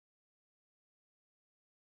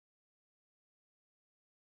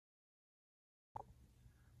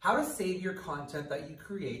how to save your content that you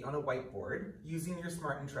create on a whiteboard using your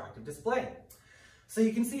smart interactive display. So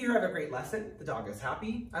you can see here I have a great lesson. The dog is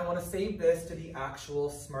happy. I want to save this to the actual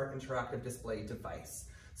smart interactive display device.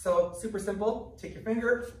 So super simple, take your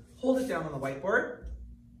finger, hold it down on the whiteboard,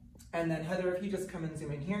 and then Heather, if you just come and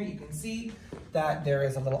zoom in here, you can see that there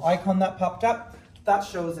is a little icon that popped up that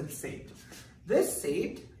shows it's saved. This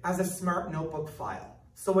saved as a smart notebook file.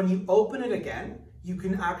 So when you open it again, you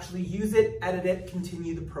can actually use it, edit it,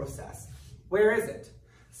 continue the process. Where is it?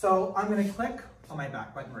 So I'm gonna click on my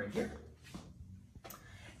back button right here.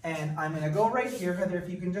 And I'm gonna go right here, Heather, if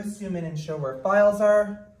you can just zoom in and show where files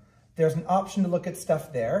are. There's an option to look at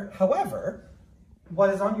stuff there. However, what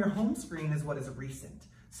is on your home screen is what is recent.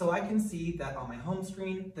 So I can see that on my home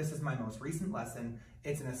screen, this is my most recent lesson.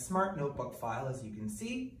 It's in a smart notebook file, as you can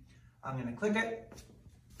see. I'm gonna click it,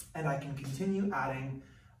 and I can continue adding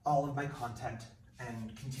all of my content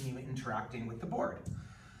and continue interacting with the board.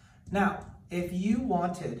 Now, if you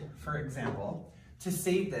wanted, for example, to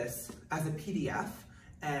save this as a PDF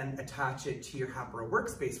and attach it to your Habro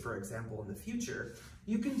workspace, for example, in the future,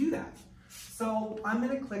 you can do that. So I'm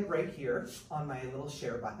gonna click right here on my little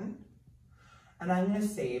share button, and I'm gonna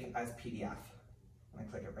save as PDF. I'm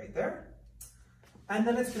gonna click it right there. And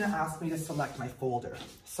then it's gonna ask me to select my folder.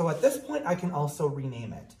 So at this point, I can also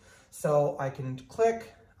rename it. So I can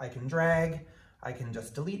click, I can drag, I can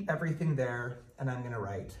just delete everything there, and I'm gonna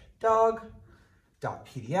write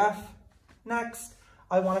dog.pdf. Next,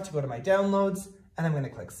 I want it to go to my downloads, and I'm gonna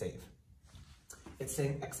click save. It's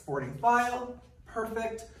saying exporting file,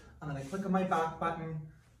 perfect. I'm gonna click on my back button,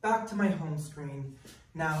 back to my home screen.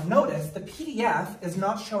 Now notice the PDF is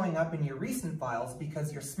not showing up in your recent files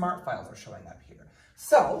because your smart files are showing up here.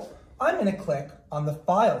 So I'm gonna click on the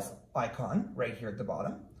files icon right here at the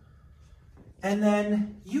bottom. And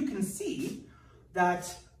then you can see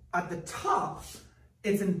that at the top,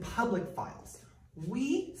 it's in public files.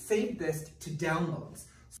 We saved this to downloads.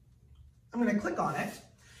 I'm gonna click on it,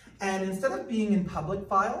 and instead of being in public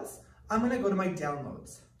files, I'm gonna go to my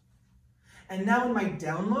downloads. And now in my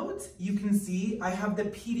downloads, you can see I have the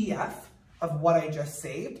PDF of what I just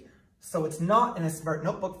saved. So it's not in a smart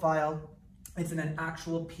notebook file, it's in an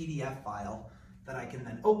actual PDF file that I can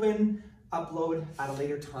then open, upload at a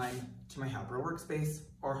later time to my Habro workspace,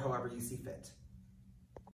 or however you see fit.